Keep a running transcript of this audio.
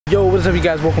Yo, what is up you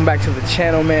guys? Welcome back to the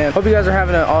channel, man. Hope you guys are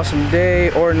having an awesome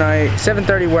day or night.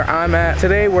 7:30 where I'm at.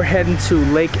 Today we're heading to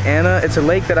Lake Anna. It's a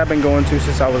lake that I've been going to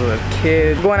since I was a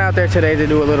kid. We're going out there today to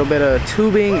do a little bit of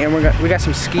tubing, and we got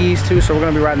some skis too, so we're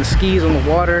gonna be riding the skis on the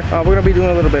water. We're gonna be doing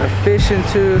a little bit of fishing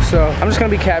too, so I'm just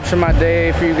gonna be capturing my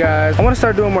day for you guys. I want to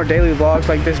start doing more daily vlogs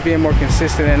like this, being more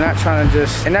consistent and not trying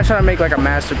to make like a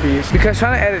masterpiece, because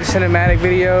trying to edit cinematic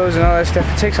videos and all that stuff,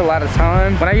 it takes a lot of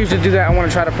time. When I usually do that, I want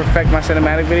to try to perfect my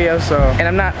cinematic videos, and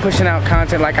I'm not pushing out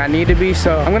content like I need to be,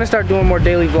 so I'm gonna start doing more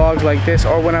daily vlogs like this,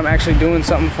 or when I'm actually doing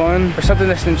something fun or something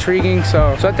that's intriguing.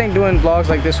 So I think doing vlogs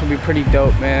like this will be pretty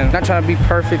dope, man. Not trying to be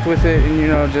perfect with it, and you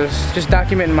know, just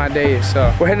documenting my days.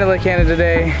 So we're heading to Lake Anna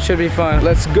today. Should be fun.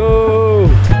 Let's go.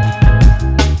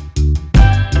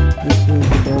 This is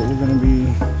the boat we're gonna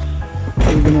be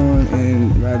moving on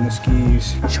and riding the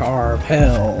skis.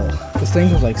 Charpel. This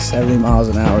thing was like 70 miles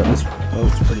an hour. This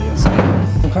boat's pretty insane.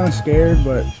 I'm kind of scared,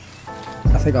 but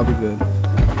I think I'll be good.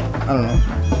 I don't know.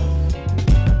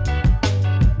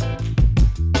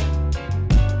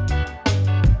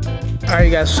 Alright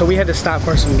you guys, so we had to stop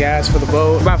for some gas for the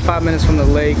boat. About 5 minutes from the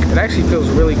lake. It actually feels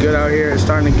really good out here. It's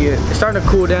starting to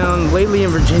cool down. Lately in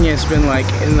Virginia, it's been like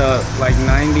in the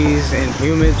 90s and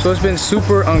humid. So it's been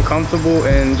super uncomfortable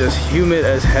and just humid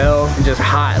as hell and just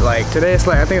hot. Like today it's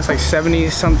like, I think it's like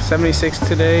 76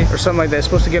 today or something like that. It's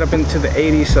supposed to get up into the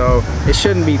 80s, so it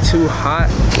shouldn't be too hot.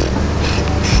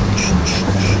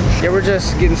 Yeah, we're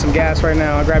just getting some gas right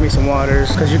now. I'll grab me some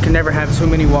waters, because you can never have too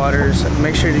many waters.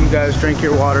 Make sure that you guys drink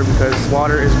your water, because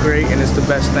water is great and it's the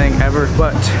best thing ever.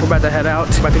 But we're about to head out.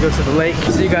 We're about to go to the lake.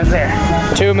 See you guys there.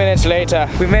 2 minutes later.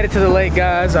 We made it to the lake,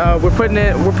 guys. We're putting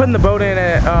the boat in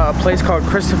at a place called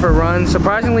Christopher Run.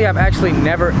 Surprisingly, I've actually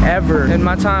never ever in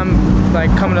my time like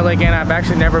coming to Lake Anna, I've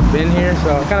actually never been here,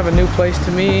 so it's kind of a new place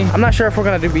to me. I'm not sure if we're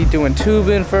gonna be doing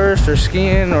tubing first or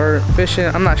skiing or fishing.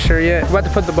 I'm not sure yet. We're about to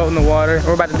put the boat in the water.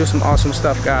 We're about to do some awesome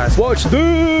stuff, guys. Watch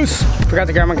this. Forgot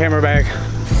to grab my camera bag.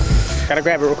 Gotta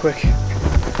grab it real quick.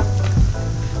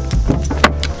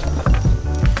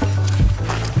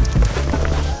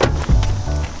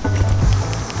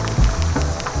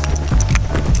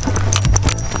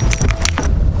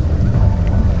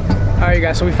 Alright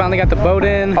guys, so we finally got the boat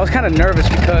in. I was kind of nervous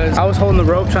because I was holding the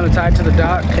rope trying to tie it to the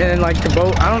dock, and like the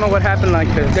boat, I don't know what happened, like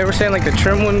they were saying like the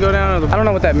trim wouldn't go down, I don't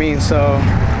know what that means, so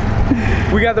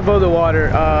we got the boat in the water.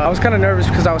 I was kind of nervous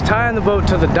because I was tying the boat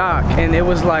to the dock and it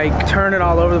was like turning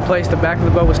all over the place. The back of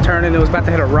the boat was turning. It was about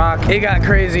to hit a rock. It got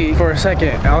crazy for a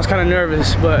second. I was kind of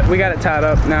nervous, but we got it tied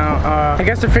up now. I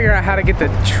guess they're figuring out how to get the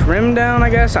trim down, I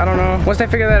guess. I don't know. Once they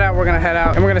figure that out, we're gonna head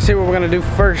out and we're gonna see what we're gonna do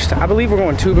first. I believe we're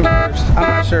going tubing first. I'm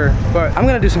not sure, but I'm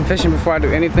gonna do some fishing before I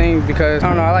do anything, because I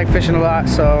don't know, I like fishing a lot,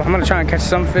 so I'm gonna try and catch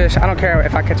some fish. I don't care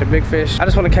if I catch a big fish. I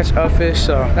just want to catch a fish,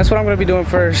 so that's what I'm gonna be doing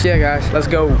first. Yeah guys, let's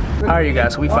go. All right you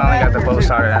guys, so we finally got the boat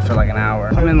started after like an hour.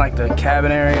 I'm in like the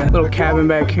cabin area, little cabin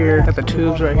back here. Got the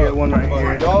tubes right here, one right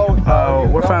here.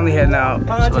 We're finally heading out,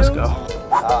 so let's go.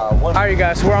 Alright you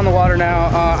guys, so we're on the water now.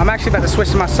 I'm actually about to switch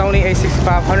to my Sony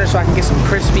a6500 so I can get some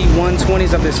crispy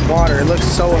 120s of this water. It looks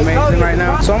so amazing right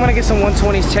now. So I'm gonna get some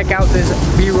 120s, check out this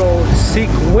B-roll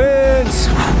sequence.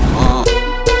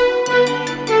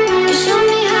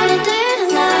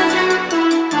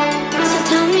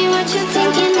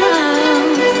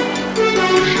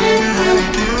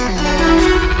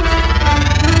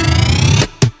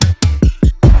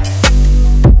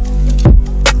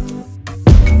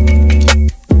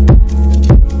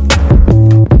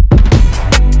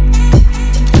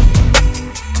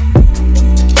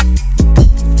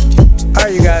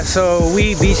 So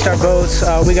we beached our boats.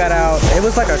 We got out. It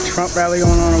was like a Trump rally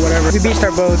going on or whatever. We beached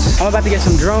our boats. I'm about to get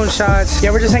some drone shots.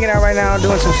 Yeah, we're just hanging out right now,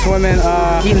 doing some swimming,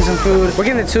 eating some food. We're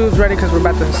getting the tubes ready because we're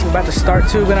about to start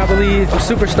tubing, I believe. I'm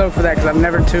super stoked for that because I've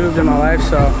never tubed in my life,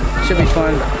 so it should be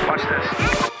fun. Watch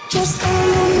this.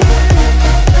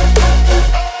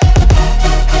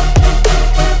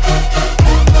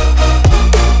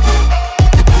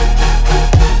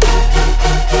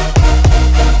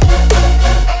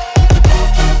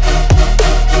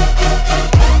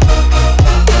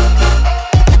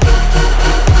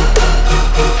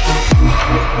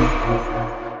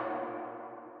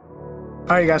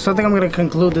 Alright guys, so I think I'm gonna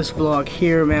conclude this vlog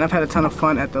here, man. I've had a ton of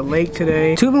fun at the lake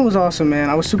today. Tubing was awesome, man.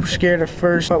 I was super scared at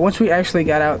first, but once we actually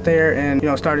got out there and, you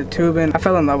know, started tubing, I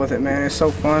fell in love with it, man. It's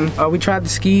so fun. We tried the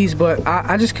skis, but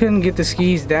I just couldn't get the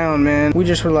skis down, man. We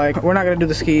just were like, we're not gonna do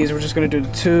the skis, we're just gonna do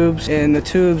the tubes, and the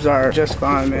tubes are just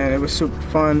fine, man. It was super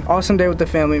fun. Awesome day with the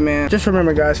family, man. Just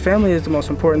remember, guys, family is the most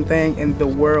important thing in the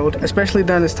world, especially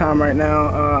during this time right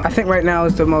now. I think right now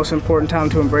is the most important time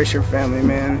to embrace your family,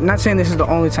 man. I'm not saying this is the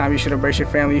only time you should embrace your your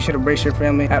family. You should embrace your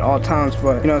family at all times.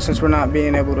 But, you know, since we're not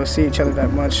being able to see each other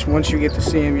that much, once you get to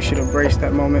see him, you should embrace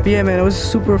that moment. But yeah, man, it was a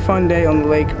super fun day on the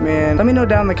lake, man. Let me know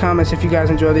down in the comments if you guys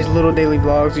enjoy these little daily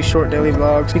vlogs, these short daily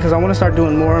vlogs, because I want to start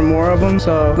doing more and more of them.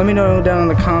 So let me know down in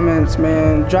the comments,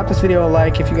 man. Drop this video a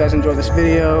like if you guys enjoyed this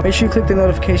video. Make sure you click the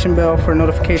notification bell for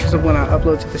notifications of when I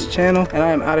upload to this channel. And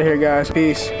I am out of here, guys.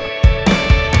 Peace.